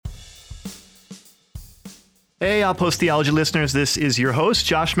Hey, Outpost Theology listeners, this is your host,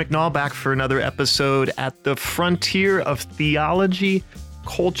 Josh McNall, back for another episode at the frontier of theology,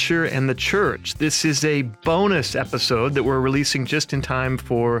 culture, and the church. This is a bonus episode that we're releasing just in time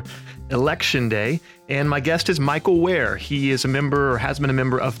for Election Day, and my guest is Michael Wear. He is a member, or has been a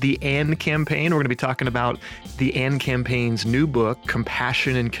member, of the AND Campaign. We're going to be talking about the AND Campaign's new book,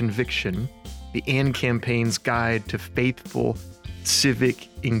 Compassion and Conviction, the AND Campaign's Guide to Faithful Civic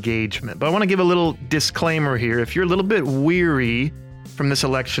Engagement. But I want to give a little disclaimer here. If you're a little bit weary from this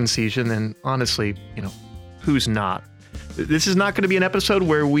election season, then honestly, who's not? This is not going to be an episode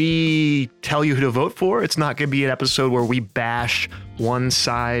where we tell you who to vote for. It's not going to be an episode where we bash one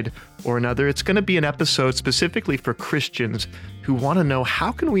side or another. It's going to be an episode specifically for Christians who want to know,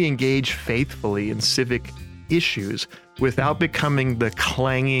 how can we engage faithfully in civic issues without becoming the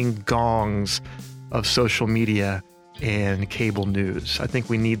clanging gongs of social media and cable news? I think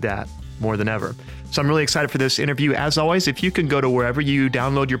we need that more than ever. So I'm really excited for this interview. As always, if you can go to wherever you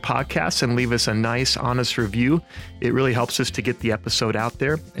download your podcasts and leave us a nice, honest review, it really helps us to get the episode out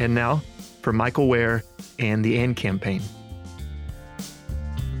there. And now for Michael Wear and the AND Campaign.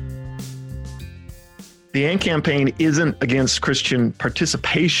 The AND Campaign isn't against Christian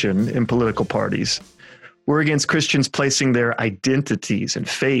participation in political parties. We're against Christians placing their identities and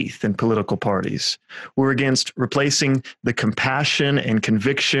faith in political parties. We're against replacing the compassion and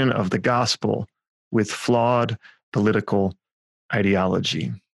conviction of the gospel with flawed political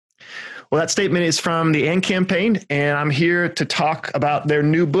ideology. Well, that statement is from the AND Campaign, and I'm here to talk about their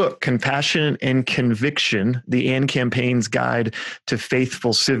new book, Compassion and Conviction, the AND Campaign's Guide to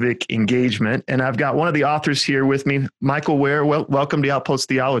Faithful Civic Engagement. And I've got one of the authors here with me, Michael Wear. Welcome to Outpost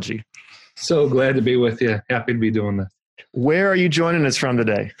Theology. So glad to be with you. Happy to be doing this. Where are you joining us from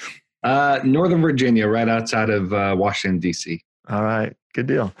today? Northern Virginia, right outside of Washington, D.C. All right, good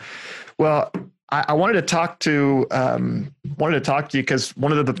deal. Well, I wanted to talk to you because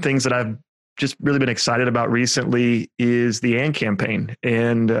one of the things that I've just really been excited about recently is the AND Campaign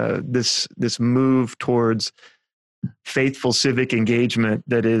and this move towards faithful civic engagement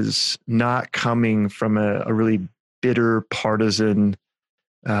that is not coming from a really bitter partisan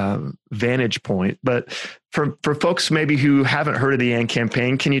vantage point. But for folks maybe who haven't heard of the AND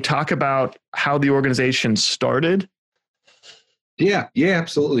Campaign, can you talk about how the organization started? Yeah,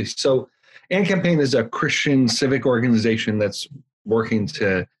 absolutely. So AND Campaign is a Christian civic organization that's working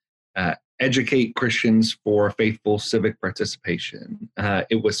to educate Christians for faithful civic participation.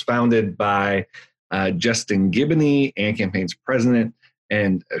 It was founded by Justin Giboney, AND Campaign's president,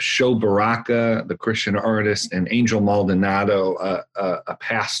 and Sho Baraka, the Christian artist, and Angel Maldonado, a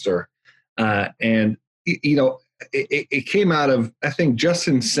pastor. And it came out of, I think,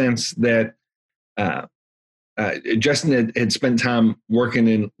 Justin's sense that Justin had spent time working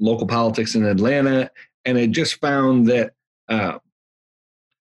in local politics in Atlanta, and had just found that that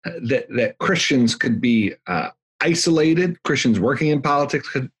Christians could be isolated. Christians working in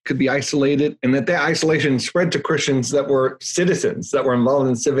politics could be isolated, and that isolation spread to Christians that were citizens, that were involved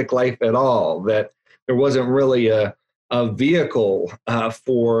in civic life at all, that there wasn't really a vehicle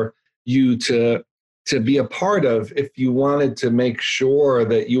for you to be a part of if you wanted to make sure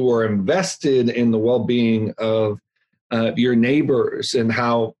that you were invested in the well-being of your neighbors and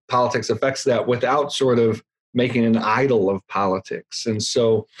how politics affects that without sort of making an idol of politics. And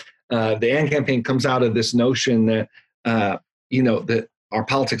so the AND Campaign comes out of this notion that, that our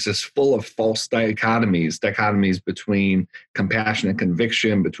politics is full of false dichotomies between compassion and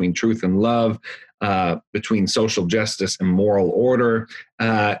conviction, between truth and love, between social justice and moral order.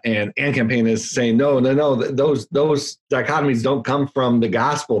 And AND Campaign is saying, no, those dichotomies don't come from the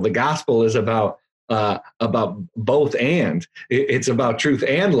gospel. The gospel is about both and. It's about truth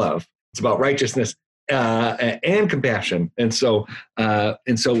and love. It's about righteousness and compassion. And so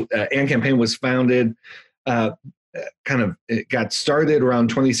AND Campaign was founded, it got started around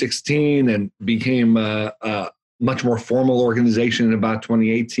 2016 and became a much more formal organization in about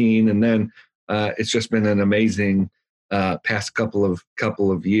 2018. And then it's just been an amazing past couple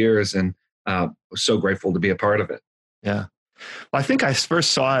of years, and so grateful to be a part of it. Yeah. Well, I think I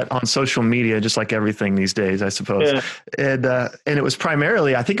first saw it on social media, just like everything these days, I suppose. Yeah. And it was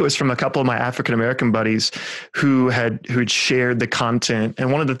primarily, I think it was from a couple of my African-American buddies who'd shared the content.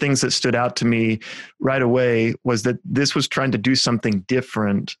 And one of the things that stood out to me right away was that this was trying to do something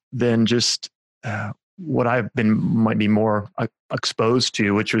different than just what might be more exposed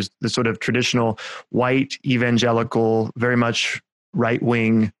to, which was the sort of traditional white evangelical, very much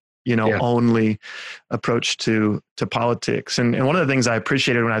right-wing Yeah. only approach to politics. And one of the things I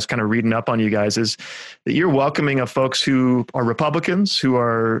appreciated when I was kind of reading up on you guys is that you're welcoming of folks who are Republicans, who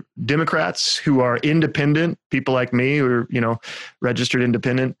are Democrats, who are independent, people like me who are, registered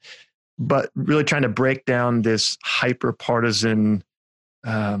independent, but really trying to break down this hyper partisan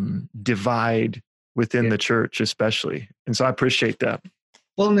divide within the church, especially. And so I appreciate that.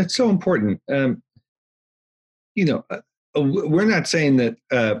 Well, and it's so important. We're not saying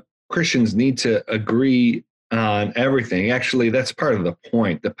that Christians need to agree on everything. Actually, that's part of the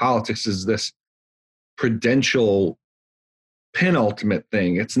point. The politics is this prudential penultimate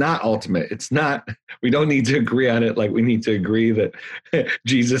thing. It's not ultimate. It's not, we don't need to agree on it like we need to agree that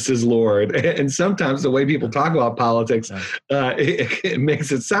Jesus is Lord. And sometimes the way people talk about politics, it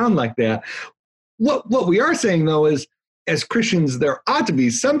makes it sound like that. What we are saying, though, is as Christians, there ought to be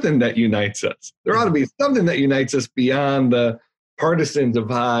something that unites us. There ought to be something that unites us beyond the partisan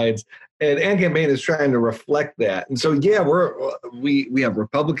divides. And Ann Campaign is trying to reflect that. And so, we have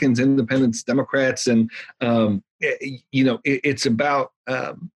Republicans, Independents, Democrats, and it's about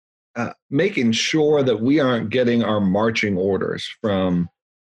making sure that we aren't getting our marching orders from,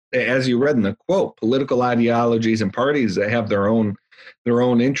 as you read in the quote, political ideologies and parties that have their own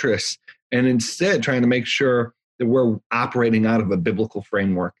interests, and instead trying to make sure that we're operating out of a biblical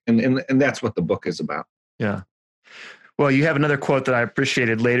framework. And that's what the book is about. Yeah. Well, you have another quote that I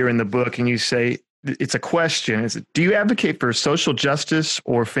appreciated later in the book, and you say, it's a question. Do you advocate for social justice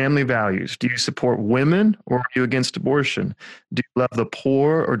or family values? Do you support women or are you against abortion? Do you love the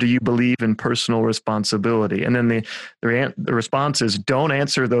poor or do you believe in personal responsibility? And then the response is, don't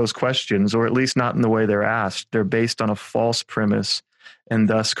answer those questions, or at least not in the way they're asked. They're based on a false premise and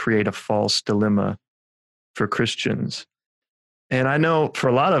thus create a false dilemma for Christians. And I know for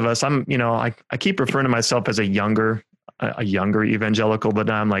a lot of us, I keep referring to myself as a younger evangelical, but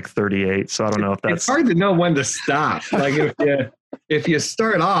now I'm like 38. So I don't know if that's... It's hard to know when to stop. Like if you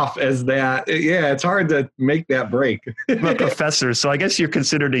start off as that, it's hard to make that break. I'm a professor, so I guess you're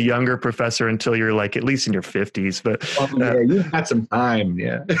considered a younger professor until you're like at least in your 50s. But you've got some time,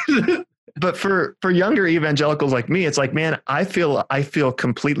 But for younger evangelicals like me, it's like, man, I feel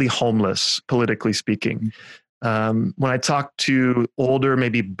completely homeless, politically speaking. When I talk to older,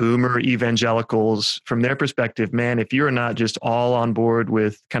 maybe boomer evangelicals, from their perspective, man, if you're not just all on board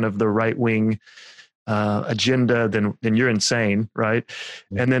with kind of the right-wing agenda, then you're insane, right?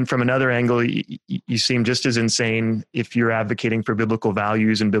 And then from another angle, you seem just as insane if you're advocating for biblical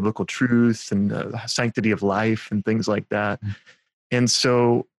values and biblical truth and sanctity of life and things like that. And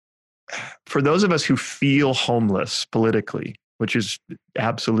so for those of us who feel homeless politically, which is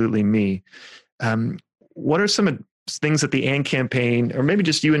absolutely me, what are some things that the Ann Campaign, or maybe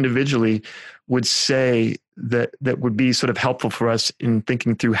just you individually, would say that would be sort of helpful for us in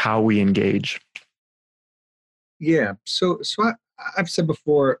thinking through how we engage? Yeah. So I've said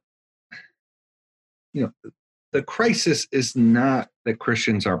before, the crisis is not that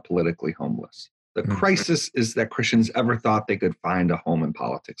Christians are politically homeless. The crisis is that Christians ever thought they could find a home in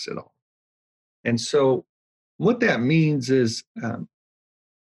politics at all. And so what that means is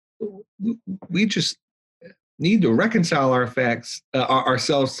we just need to reconcile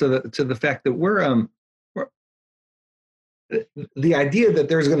ourselves to the fact that we're the idea that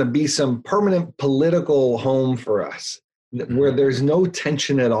there's going to be some permanent political home for us where there's no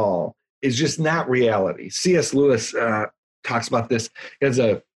tension at all is just not reality. C.S. Lewis talks about this. He has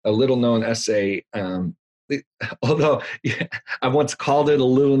a little known essay, although I once called it a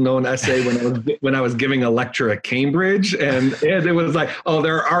little known essay when I was giving a lecture at Cambridge, and it was like, oh,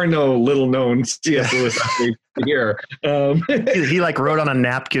 there are no little known C.S. Lewis essays here. He wrote on a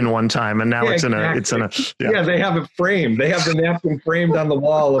napkin one time, and now it's in a. They have it framed. They have the napkin framed on the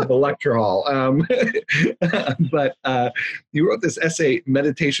wall of the lecture hall. But he wrote this essay,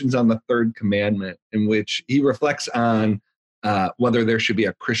 Meditations on the Third Commandment, in which he reflects on whether there should be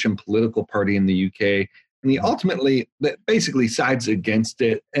a Christian political party in the UK. And he ultimately basically sides against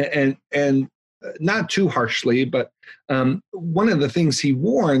it, and not too harshly, but one of the things he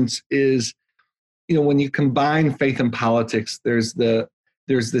warns is, when you combine faith and politics, there's the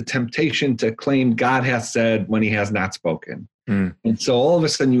temptation to claim God has said when he has not spoken. And so all of a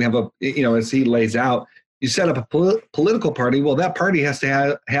sudden you have as he lays out, you set up a political party. Well, that party has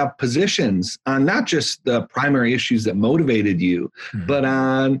to have positions on not just the primary issues that motivated you, but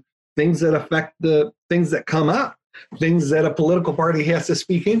on things that affect the things that come up, things that a political party has to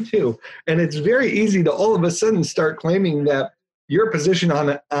speak into. And it's very easy to all of a sudden start claiming that your position on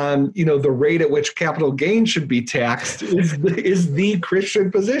the rate at which capital gain should be taxed is the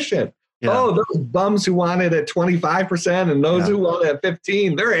Christian position. Yeah. Oh, those bums who want it at 25% and those who want it at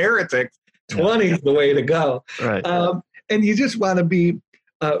 15, they're heretics. 20 is the way to go. Right. And you just want to be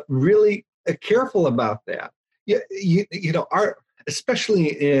really careful about that. You know, especially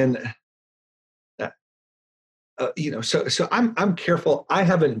in, so I'm careful.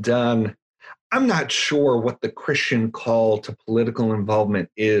 I'm not sure what the Christian call to political involvement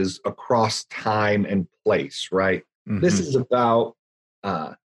is across time and place, right? Mm-hmm. This is about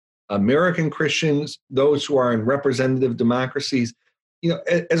American Christians, those who are in representative democracies. You know,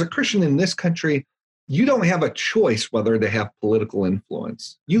 as a Christian in this country, you don't have a choice whether to have political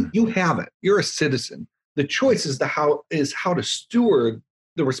influence. You have it. You're a citizen. The choice is how to steward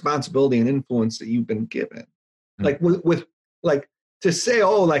the responsibility and influence that you've been given. Like with to say,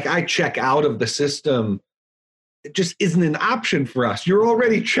 oh, like I check out of the system, it just isn't an option for us. You're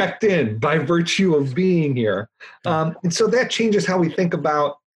already checked in by virtue of being here. And so that changes how we think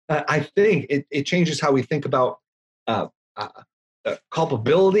about, I think it changes how we think about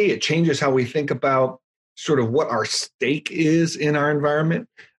culpability. It changes how we think about sort of what our stake is in our environment.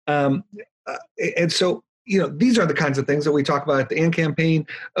 And so, you know, these are the kinds of things that we talk about at the AND campaign.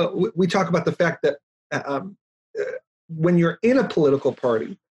 We talk about the fact that when you're in a political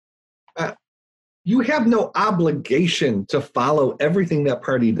party, you have no obligation to follow everything that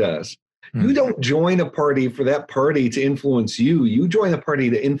party does. You don't join a party for that party to influence you. You join a party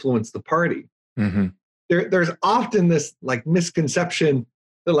to influence the party. Mm-hmm. There's often this like misconception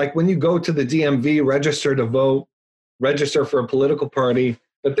that like when you go to the DMV, register to vote, register for a political party,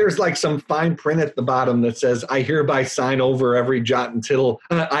 but there's like some fine print at the bottom that says, I hereby sign over every jot and tittle.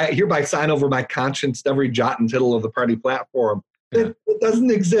 I hereby sign over my conscience to every jot and tittle of the party platform. Yeah. It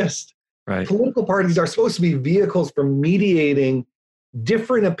doesn't exist. Right. Political parties are supposed to be vehicles for mediating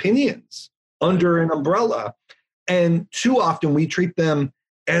different opinions under an umbrella. And too often we treat them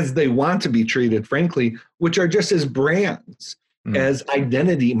as they want to be treated, frankly, which are just as brands. As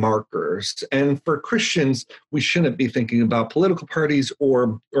identity markers. And for Christians, we shouldn't be thinking about political parties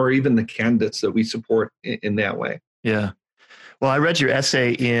or even the candidates that we support in that way. Yeah. Well, I read your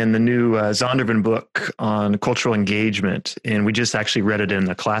essay in the new Zondervan book on cultural engagement, and we just actually read it in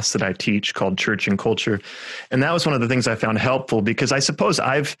a class that I teach called Church and Culture. And that was one of the things I found helpful because I suppose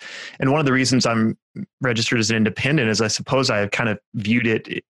and one of the reasons I'm registered as an independent is I suppose I kind of viewed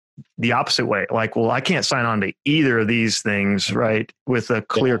it the opposite way. Like, well, I can't sign on to either of these things, right? With a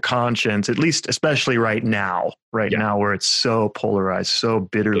clear conscience, at least, especially right now where it's so polarized, so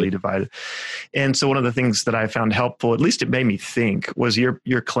bitterly divided. And so one of the things that I found helpful, at least it made me think, was your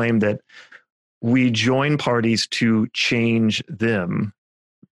claim that we join parties to change them,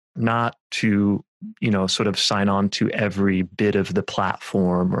 not to, you know, sort of sign on to every bit of the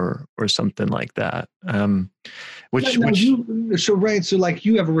platform or something like that. So like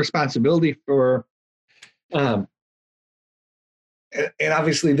you have a responsibility for, and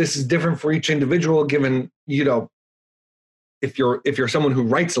obviously this is different for each individual, given, you know, if you're someone who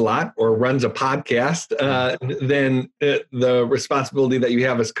writes a lot or runs a podcast, then the responsibility that you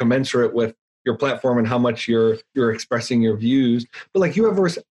have is commensurate with your platform and how much you're expressing your views. But like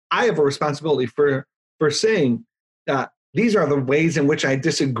I have a responsibility for saying that these are the ways in which I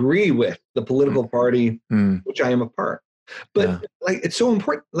disagree with the political party, which I am a part. But like, it's so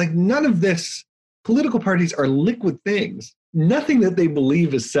important. Like none of this, political parties are liquid things. Nothing that they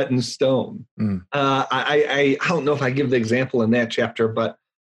believe is set in stone. I don't know if I give the example in that chapter, but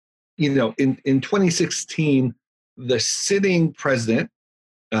you know, in 2016, the sitting president,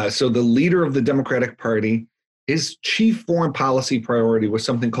 so the leader of the Democratic Party, his chief foreign policy priority was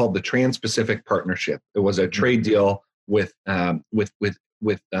something called the Trans-Pacific Partnership. It was a trade deal with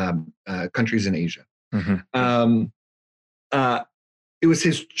countries in Asia. It was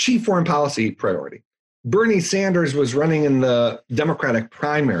his chief foreign policy priority. Bernie Sanders was running in the Democratic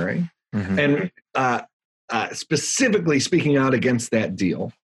primary and specifically speaking out against that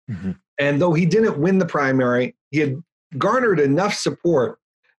deal. And though he didn't win the primary, he had garnered enough support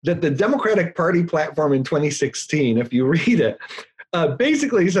that the Democratic Party platform in 2016, if you read it,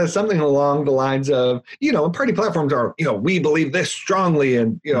 basically says something along the lines of, you know, party platforms are, you know, we believe this strongly,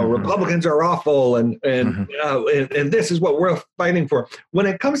 and you know, Republicans are awful, and this is what we're fighting for. When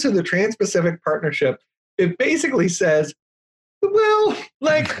it comes to the Trans-Pacific Partnership, it basically says, well,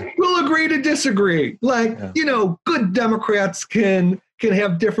 like we'll agree to disagree. Like, you know, good Democrats can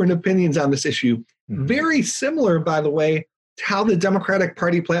have different opinions on this issue. Very similar, by the way, to how the Democratic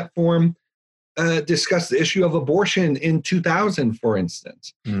Party platform discussed the issue of abortion in 2000, for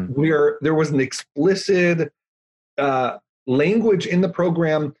instance, where there was an explicit language in the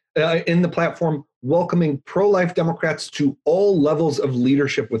program, in the platform, welcoming pro-life Democrats to all levels of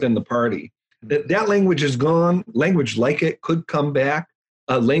leadership within the party. That language is gone. Language like it could come back.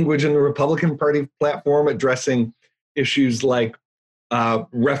 Language in the Republican Party platform addressing issues like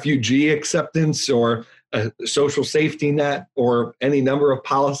refugee acceptance or a social safety net or any number of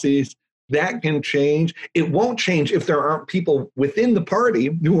policies. That can change. It won't change if there aren't people within the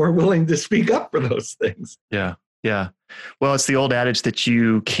party who are willing to speak up for those things. Yeah. Yeah. Well, it's the old adage that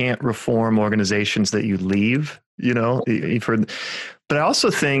you can't reform organizations that you leave, you've heard. But I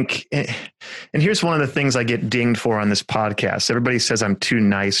also think, and here's one of the things I get dinged for on this podcast. Everybody says I'm too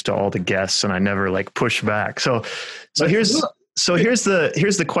nice to all the guests and I never push back. So here's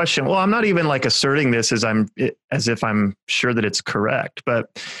the question. Well, I'm not even asserting this as if I'm sure that it's correct,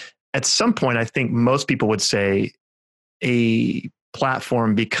 but at some point, I think most people would say a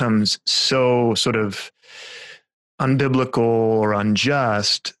platform becomes so sort of unbiblical or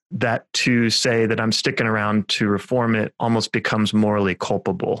unjust that to say that I'm sticking around to reform it almost becomes morally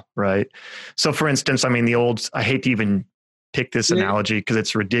culpable, right? So for instance, I hate to even pick this analogy because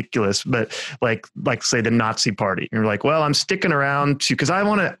it's ridiculous, but like say the Nazi party, you're like, well, I'm sticking around because I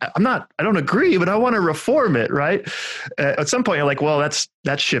don't agree, but I want to reform it. Right. At some point you're like, well,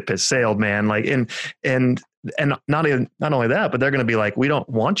 that ship has sailed, man. And not only that, but they're going to be like, we don't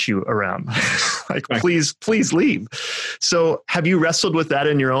want you around. Please leave. So have you wrestled with that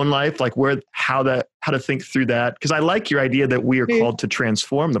in your own life? How to think through that? Because I like your idea that we are called to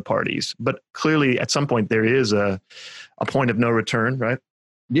transform the parties, but clearly at some point there is a point of no return, right?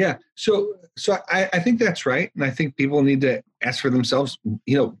 Yeah. So I think that's right. And I think people need to ask for themselves,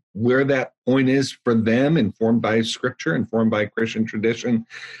 where that point is for them, informed by scripture, informed by Christian tradition.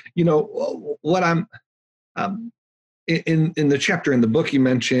 What I'm, in the chapter in the book you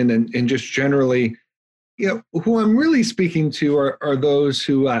mentioned, and just generally, who I'm really speaking to are those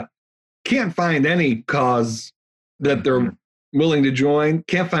who can't find any cause that they're willing to join,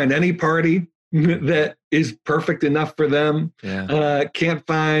 can't find any party that is perfect enough for them, can't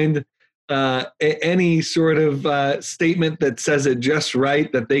find any sort of statement that says it just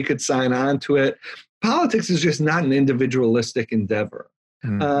right, that they could sign on to it. Politics is just not an individualistic endeavor.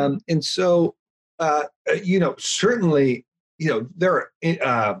 And so, certainly, there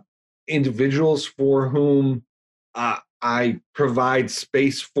are individuals for whom I provide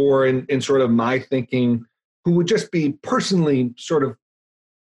space for in sort of my thinking, who would just be personally sort of,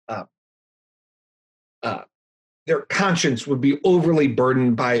 their conscience would be overly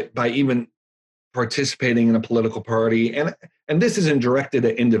burdened by even participating in a political party, and this isn't directed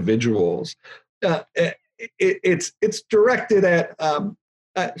at individuals. It's directed at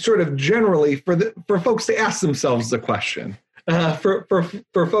sort of generally for folks to ask themselves the question,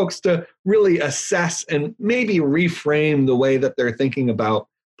 for folks to really assess and maybe reframe the way that they're thinking about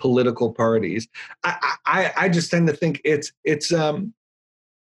political parties. I just tend to think it's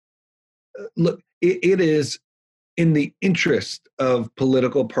look, it is in the interest of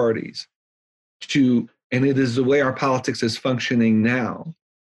political parties and it is the way our politics is functioning now,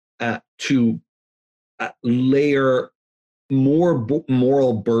 to layer more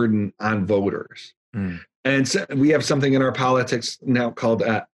moral burden on voters. And so we have something in our politics now called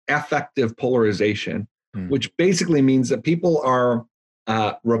affective polarization, which basically means that people are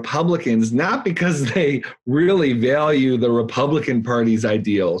Republicans not because they really value the Republican Party's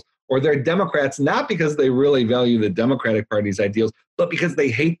ideals, or they're Democrats not because they really value the Democratic Party's ideals, but because they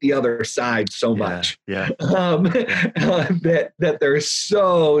hate the other side so much. That they're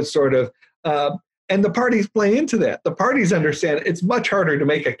so sort of, and the parties play into that. The parties understand it's much harder to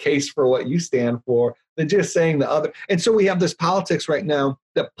make a case for what you stand for than just saying the other. And so we have this politics right now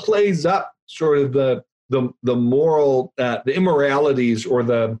that plays up sort of the moral, the immoralities, or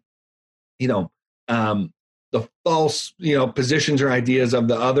the false, positions or ideas of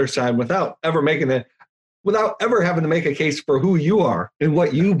the other side without ever having to make a case for who you are and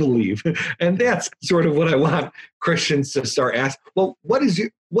what you believe. And that's sort of what I want Christians to start asking. Well, what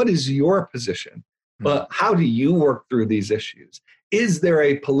is your position? How do you work through these issues? Is there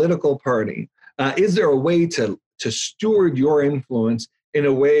a political party? Is there a way to steward your influence in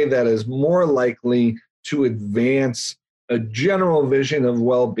a way that is more likely to advance a general vision of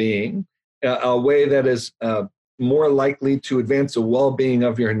well-being, a way that is more likely to advance the well-being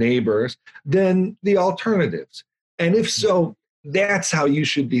of your neighbors than the alternatives? And if so, that's how you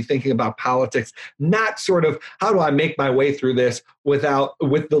should be thinking about politics, not sort of how do I make my way through this with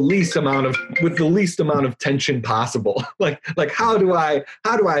the least amount of tension possible. like how do I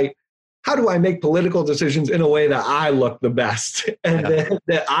make political decisions in a way that I look the best and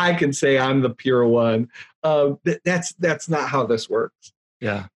that I can say I'm the pure one? That's not how this works.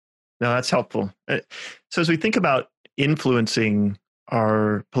 Yeah. No, that's helpful. So as we think about influencing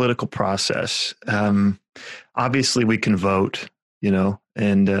our political process, obviously we can vote,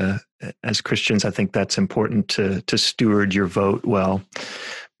 and as Christians, I think that's important to steward your vote well.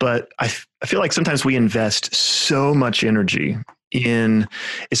 But I feel like sometimes we invest so much energy in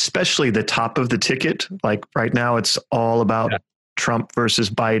especially the top of the ticket. Like right now, it's all about Trump versus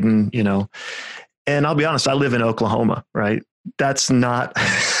Biden, And I'll be honest, I live in Oklahoma, right? That's not,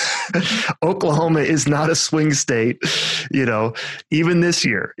 Oklahoma is not a swing state, even this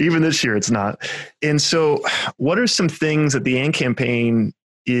year, it's not. And so what are some things that the AND campaign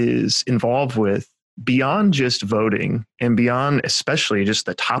is involved with beyond just voting and beyond especially just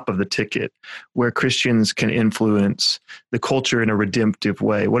the top of the ticket where Christians can influence the culture in a redemptive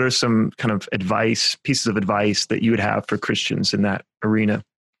way? What are some kind of pieces of advice that you would have for Christians in that arena?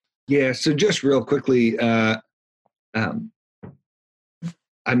 Yeah. So just real quickly, the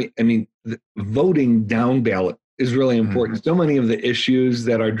voting down ballot is really important. Mm-hmm. So many of the issues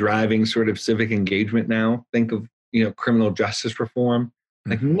that are driving sort of civic engagement now, think of, criminal justice reform.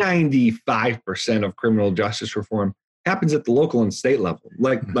 Like 95% of criminal justice reform happens at the local and state level.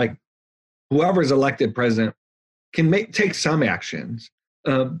 Like whoever's elected president can take some actions,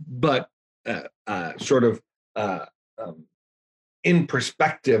 but in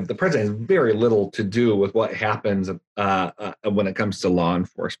perspective, the president has very little to do with what happens when it comes to law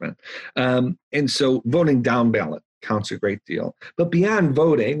enforcement. And so voting down ballot counts a great deal. But beyond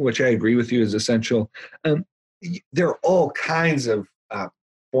voting, which I agree with you is essential, there are all kinds of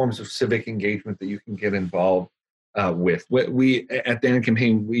forms of civic engagement that you can get involved with. We at the AND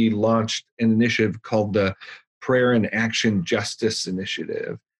campaign, we launched an initiative called the Prayer and Action Justice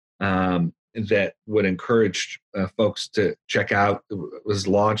Initiative that would encourage folks to check out. It was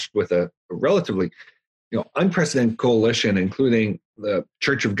launched with a relatively unprecedented coalition, including the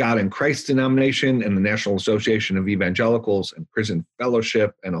Church of God in Christ denomination and the National Association of Evangelicals and Prison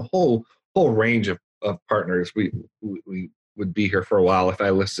Fellowship and a whole range of partners. We would be here for a while if I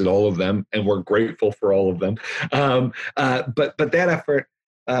listed all of them, and we're grateful for all of them. But that effort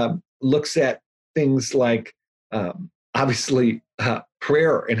looks at things like obviously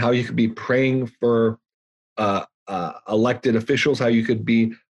prayer and how you could be praying for elected officials, how you could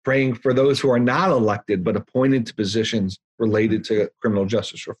be praying for those who are not elected but appointed to positions related to criminal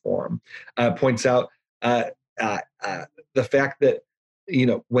justice reform. Points out the fact that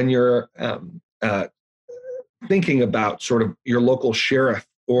when you're thinking about sort of your local sheriff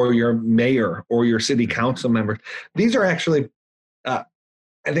or your mayor or your city council members, these are actually, I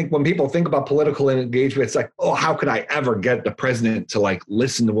think when people think about political engagement, it's like, oh, how could I ever get the president to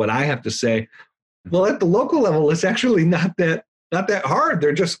listen to what I have to say? Well, at the local level, it's actually not that hard.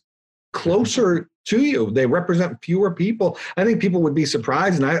 They're just closer to you. They represent fewer people. I think people would be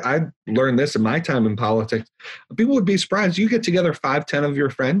surprised, and I learned this in my time in politics. People would be surprised. You get together 5-10 of your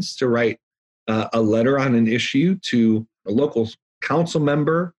friends to write a letter on an issue to a local council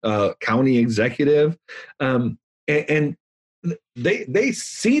member, county executive, and they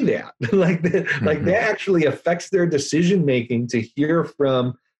see that that actually affects their decision making to hear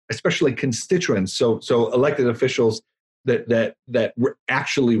from, especially constituents. So elected officials that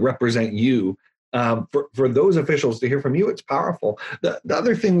actually represent you. For those officials to hear from you, it's powerful. The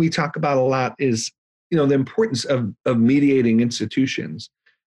other thing we talk about a lot is the importance of mediating institutions.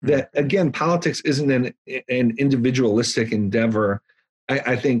 That again, politics isn't an individualistic endeavor.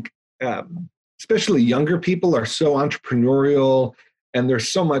 I think especially younger people are so entrepreneurial, and there's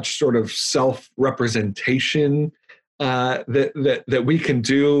so much sort of self-representation that we can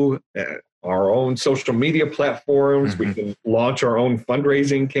do. Our own social media platforms, we can launch our own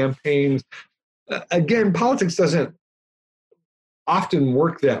fundraising campaigns. Again, politics doesn't often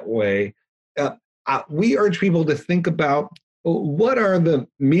work that way. We urge people to think about what are the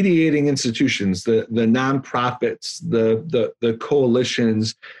mediating institutions, the nonprofits, the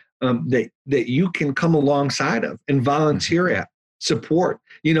coalitions that you can come alongside of and volunteer at, support.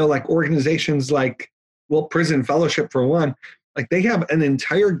 Like organizations like, Prison Fellowship for one, they have an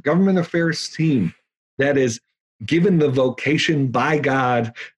entire government affairs team that is given the vocation by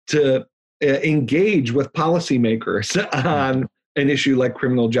God to engage with policymakers on an issue like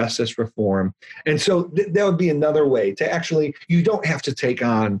criminal justice reform. And so that would be another way to actually, you don't have to take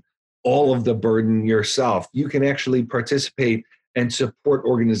on all of the burden yourself. You can actually participate and support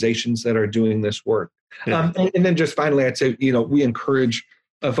organizations that are doing this work. Yeah. And then just finally, I'd say, we encourage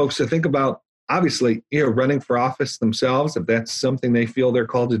folks to think about, obviously, running for office themselves, if that's something they feel they're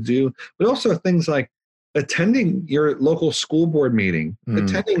called to do, but also things like attending your local school board meeting,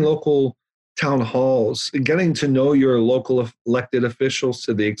 attending local town halls, getting to know your local elected officials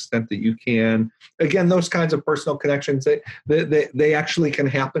to the extent that you can. Again, those kinds of personal connections, they actually can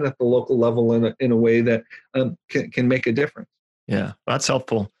happen at the local level in a way that can make a difference. Yeah, that's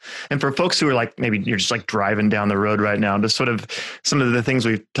helpful. And for folks who are like, maybe you're just like driving down the road right now, just sort of some of the things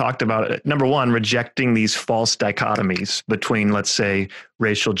we've talked about. Number one, rejecting these false dichotomies between, let's say,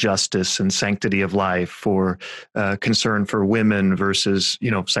 racial justice and sanctity of life, or concern for women versus,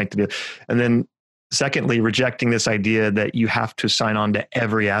 sanctity. And then secondly, rejecting this idea that you have to sign on to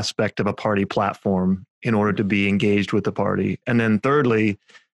every aspect of a party platform in order to be engaged with the party. And then thirdly,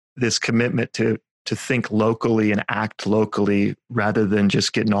 this commitment to think locally and act locally rather than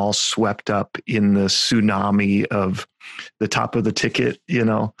just getting all swept up in the tsunami of the top of the ticket,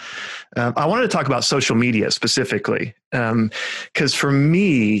 I wanted to talk about social media specifically, because for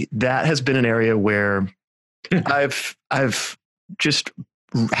me, that has been an area where I've just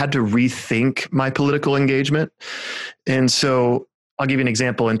had to rethink my political engagement. And so I'll give you an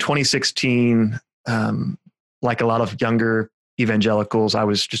example. In 2016, like a lot of younger evangelicals, I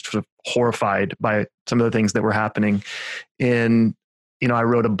was just sort of horrified by some of the things that were happening. And, I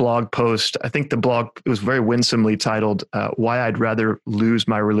wrote a blog post. I think the blog, it was very winsomely titled, Why I'd Rather Lose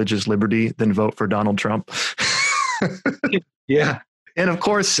My Religious Liberty Than Vote for Donald Trump. Yeah. And of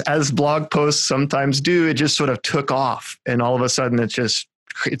course, as blog posts sometimes do, it just sort of took off. And all of a sudden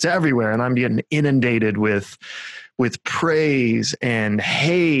it's everywhere. And I'm getting inundated with praise and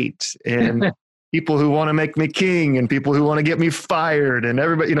hate and people who want to make me king and people who want to get me fired and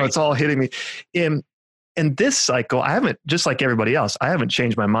everybody, it's all hitting me. In this cycle, I haven't, just like everybody else, I haven't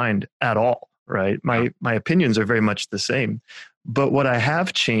changed my mind at all, right? My opinions are very much the same. But what I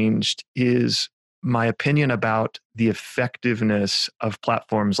have changed is my opinion about the effectiveness of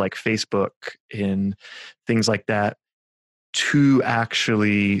platforms like Facebook and things like that to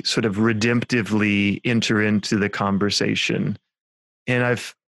actually sort of redemptively enter into the conversation. And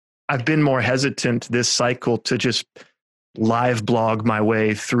I've been more hesitant this cycle to just live blog my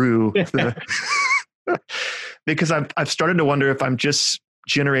way through because I've started to wonder if I'm just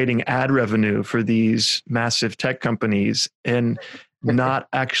generating ad revenue for these massive tech companies and not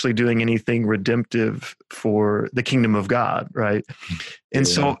actually doing anything redemptive for the kingdom of God, right? And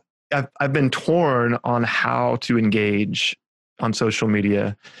so I've been torn on how to engage on social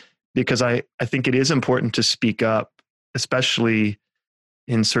media, because I think it is important to speak up, especially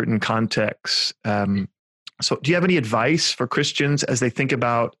in certain contexts. So do you have any advice for Christians as they think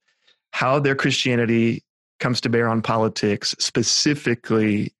about how their Christianity comes to bear on politics,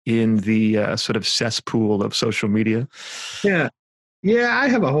 specifically in the sort of cesspool of social media? Yeah. I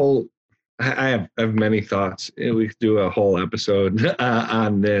have I have many thoughts. We could do a whole episode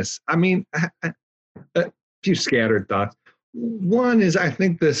on this. I mean, a few scattered thoughts. One is, I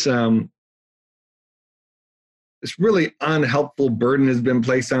think this really unhelpful burden has been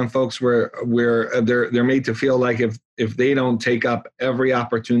placed on folks where they're made to feel like if they don't take up every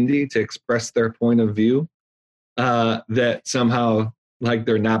opportunity to express their point of view, that somehow like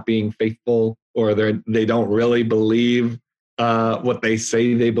they're not being faithful, or they don't really believe what they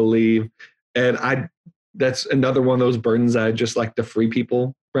say they believe. And that's another one of those burdens I just like to free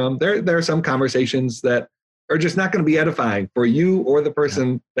people from. There are some conversations that are just not going to be edifying for you or the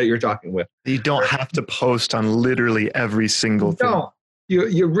person that you're talking with. You don't have to post on literally every single thing. No,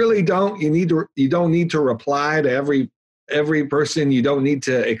 you really don't. You don't need to reply to every person. You don't need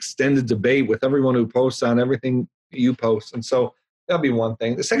to extend a debate with everyone who posts on everything you post. And so that'll be one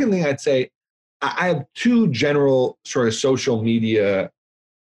thing. The second thing I'd say, I have two general sort of social media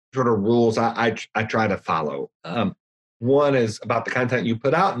sort of rules I try to follow. One is about the content you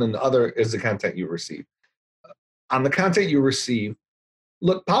put out, and then the other is the content you receive. On the content you receive,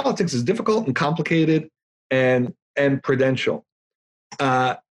 look, politics is difficult and complicated and prudential.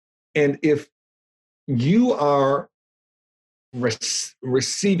 And if you are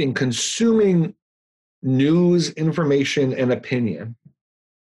consuming news, information, and opinion,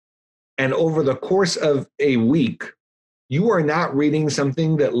 and over the course of a week, you are not reading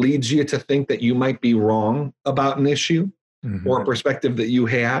something that leads you to think that you might be wrong about an issue, mm-hmm. or a perspective that you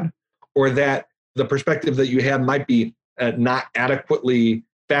had, or that the perspective that you had might be not adequately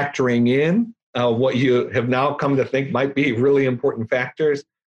factoring in what you have now come to think might be really important factors,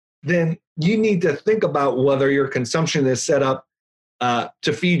 then you need to think about whether your consumption is set up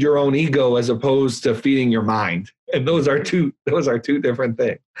to feed your own ego as opposed to feeding your mind. And those are two different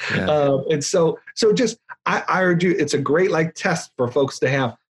things. Yeah. And so just, I urge you, it's a great test for folks to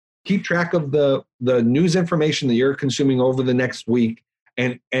have. Keep track of the news information that you're consuming over the next week,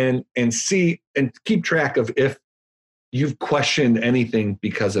 and see and keep track of if you've questioned anything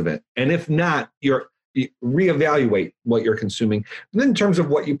because of it. And if not, you reevaluate what you're consuming. And then in terms of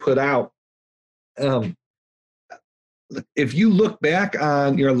what you put out, if you look back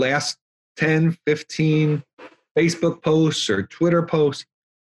on your last 10, 15 Facebook posts or Twitter posts,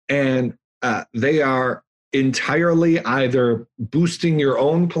 and they are entirely either boosting your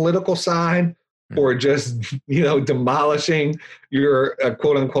own political side or just, demolishing your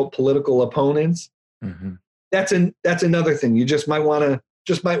quote unquote political opponents. Mm-hmm. That's another thing you just might want to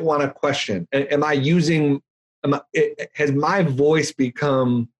question. Has my voice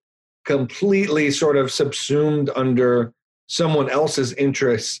become completely sort of subsumed under someone else's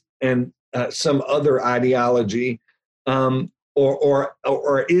interests and some other ideology,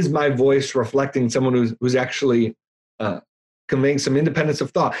 or is my voice reflecting someone who's actually conveying some independence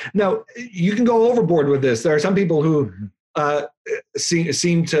of thought? Now, you can go overboard with this. There are some people who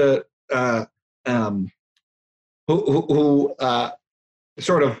seem to who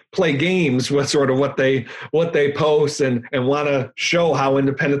sort of play games with sort of what they post and want to show how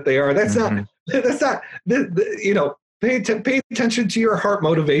independent they are. That's not. Pay attention to your heart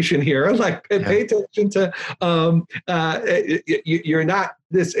motivation here. Like pay attention to you're not.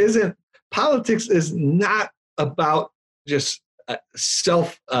 This isn't politics. Is not about just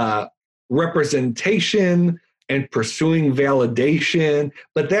self representation and pursuing validation,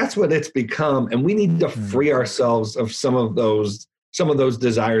 but that's what it's become. And we need to free ourselves of some of those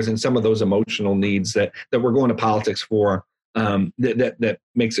desires and some of those emotional needs that we're going to politics for. That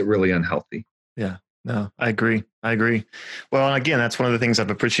makes it really unhealthy. Yeah. No, I agree. Well, and again, that's one of the things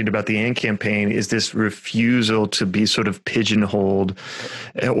I've appreciated about the AND campaign is this refusal to be sort of pigeonholed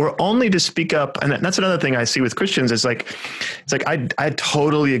or only to speak up. And that's another thing I see with Christians. It's like I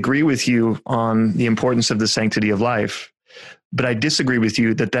totally agree with you on the importance of the sanctity of life, but I disagree with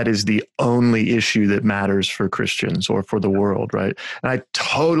you that is the only issue that matters for Christians or for the world, right? And I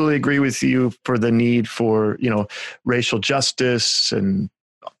totally agree with you for the need for, racial justice and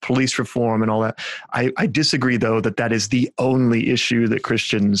police reform and all that. I disagree, though, that is the only issue that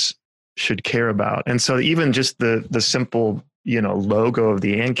Christians should care about. And so even just the simple, logo of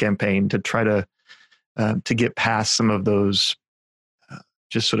the AND campaign to try to get past some of those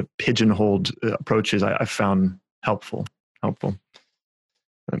just sort of pigeonholed approaches, I found helpful.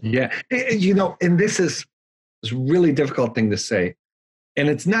 Yeah. And this is a really difficult thing to say. And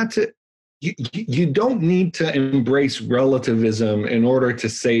it's not to, you don't need to embrace relativism in order to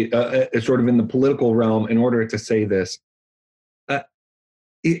say, sort of in the political realm, in order to say this.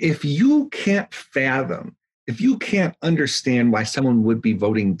 If you can't fathom, if you can't understand why someone would be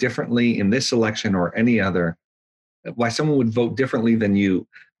voting differently in this election or any other, why someone would vote differently than you,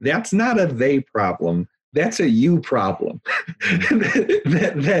 that's not a they problem. That's a you problem.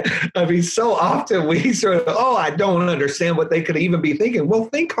 So often we sort of, I don't understand what they could even be thinking. Well,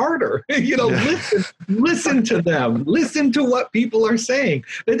 think harder. Listen to them. Listen to what people are saying.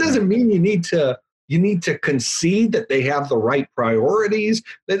 That doesn't mean you need to concede that they have the right priorities.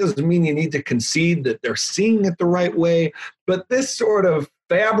 That doesn't mean you need to concede that they're seeing it the right way. But this sort of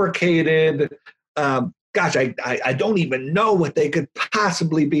fabricated, I don't even know what they could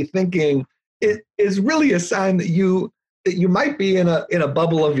possibly be thinking. It is really a sign that you might be in a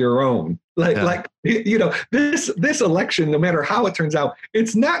bubble of your own. This election, no matter how it turns out,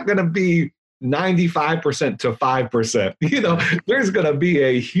 it's not going to be 95% to 5%. There's going to be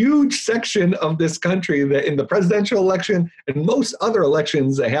a huge section of this country that in the presidential election and most other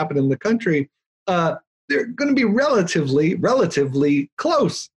elections that happen in the country, they're going to be relatively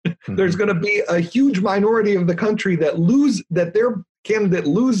close. Mm-hmm. There's going to be a huge minority of the country that their candidate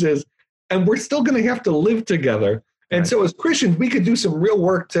loses. And we're still going to have to live together. And so as Christians, we could do some real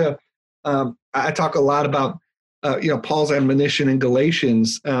work to, I talk a lot about, Paul's admonition in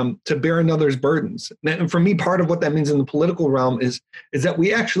Galatians to bear another's burdens. And for me, part of what that means in the political realm is that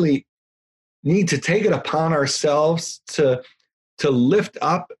we actually need to take it upon ourselves to lift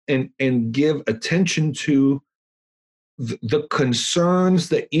up and give attention to the concerns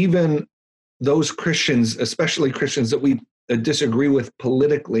that even those Christians, especially Christians that we disagree with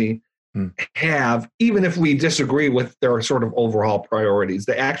politically, have, even if we disagree with their sort of overall priorities.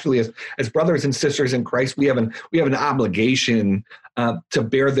 They actually, as brothers and sisters in Christ, we have an obligation to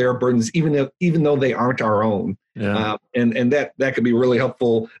bear their burdens, even though they aren't our own. Yeah. And that could be really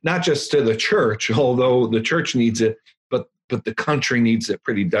helpful, not just to the church, although the church needs it, but the country needs it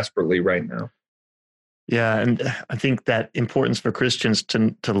pretty desperately right now. Yeah, and I think that importance for Christians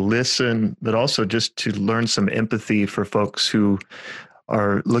to listen, but also just to learn some empathy for folks who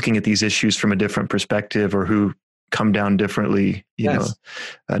are looking at these issues from a different perspective or who come down differently,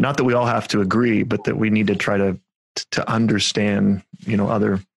 not that we all have to agree, but that we need to try to to understand,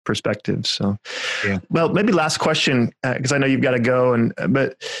 other perspectives. So, yeah. Well, maybe last question, because I know you've got to go.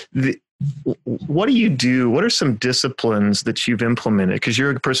 What do you do? What are some disciplines that you've implemented? Because you're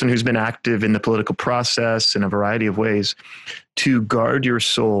a person who's been active in the political process in a variety of ways to guard your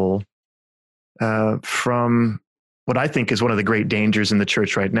soul from what I think is one of the great dangers in the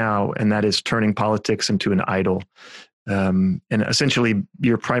church right now, and that is turning politics into an idol. And essentially,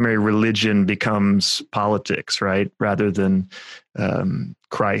 your primary religion becomes politics, right, rather than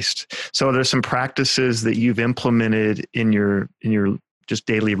Christ. So there's some practices that you've implemented in your just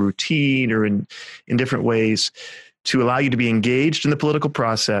daily routine or in different ways to allow you to be engaged in the political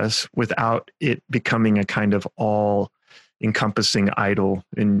process without it becoming a kind of all-encompassing idol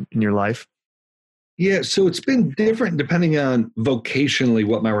in your life. Yeah, so it's been different depending on vocationally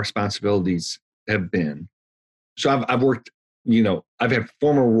what my responsibilities have been. So I've worked, I've had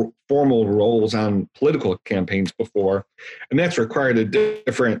formal roles on political campaigns before, and that's required a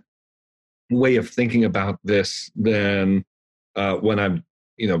different way of thinking about this than when I've,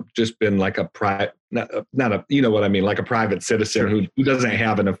 just been like a private, not a, what I mean, like a private citizen who doesn't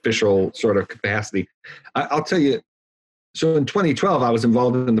have an official sort of capacity. I'll tell you. So in 2012, I was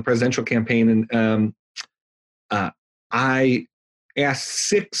involved in the presidential campaign, and I asked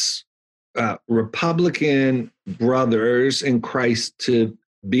 6 Republican brothers in Christ to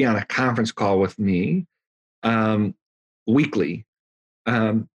be on a conference call with me weekly.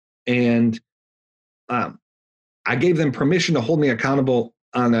 I gave them permission to hold me accountable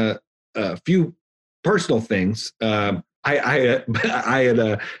on a few personal things. I'd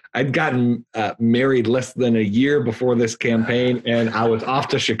gotten married less than a year before this campaign, and I was off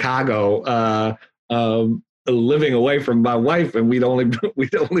to Chicago, living away from my wife, and we'd only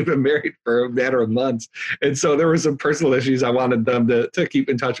been married for a matter of months, and so there were some personal issues I wanted them to keep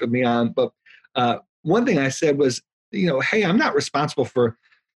in touch with me on. But one thing I said was, hey, I'm not responsible for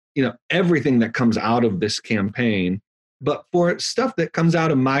everything that comes out of this campaign, but for stuff that comes out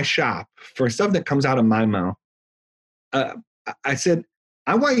of my shop, for stuff that comes out of my mouth. I said,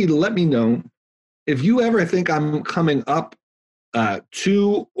 I want you to let me know if you ever think I'm coming up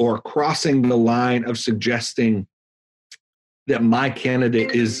to or crossing the line of suggesting that my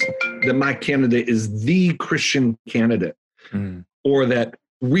candidate is the Christian candidate, or that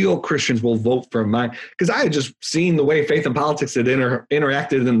real Christians will vote for mine. Because I had just seen the way faith and politics had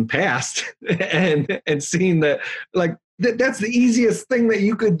interacted in the past, and seen that that's the easiest thing that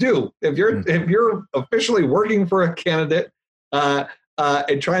you could do if you're officially working for a candidate and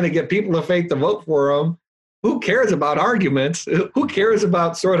trying to get people of faith to vote for them. Who cares about arguments? Who cares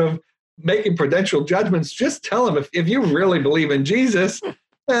about sort of making prudential judgments? Just tell them if you really believe in Jesus,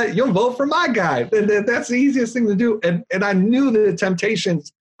 you'll vote for my guy. That's the easiest thing to do. And I knew the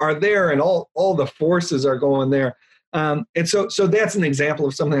temptations are there, and all the forces are going there. And so that's an example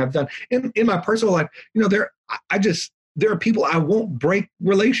of something I've done in my personal life. There are people I won't break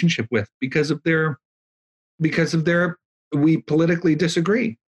relationship with because we politically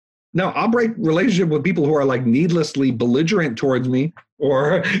disagree. Now, I'll break relationship with people who are like needlessly belligerent towards me,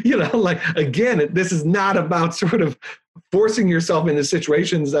 or, again, this is not about sort of forcing yourself into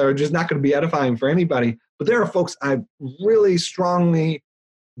situations that are just not going to be edifying for anybody. But there are folks I really strongly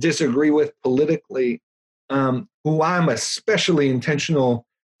disagree with politically, who I'm especially intentional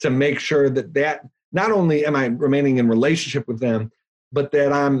to make sure that not only am I remaining in relationship with them, but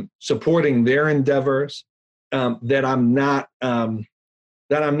that I'm supporting their endeavors, that I'm not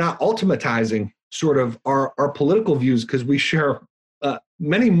ultimatizing sort of our political views, because we share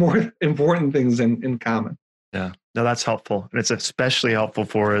many more important things in common. Yeah, no, that's helpful. And it's especially helpful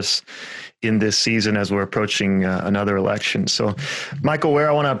for us in this season as we're approaching another election. So, Michael Wear,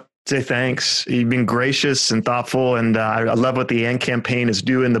 I want to say thanks. You've been gracious and thoughtful, and I love what the AND Campaign is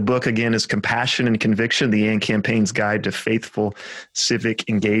doing. The book, again, is Compassion and Conviction, the AND Campaign's Guide to Faithful Civic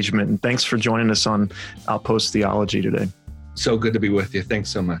Engagement. And thanks for joining us on Outpost Theology today. So good to be with you. Thanks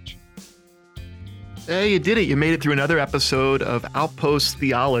so much. Hey, you did it. You made it through another episode of Outpost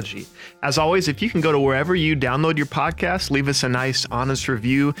Theology. As always, if you can go to wherever you download your podcast, leave us a nice, honest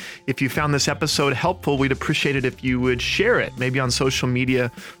review. If you found this episode helpful, we'd appreciate it if you would share it, maybe on social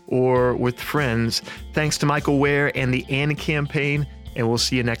media or with friends. Thanks to Michael Wear and the AND Campaign, and we'll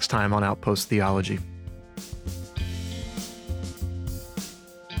see you next time on Outpost Theology.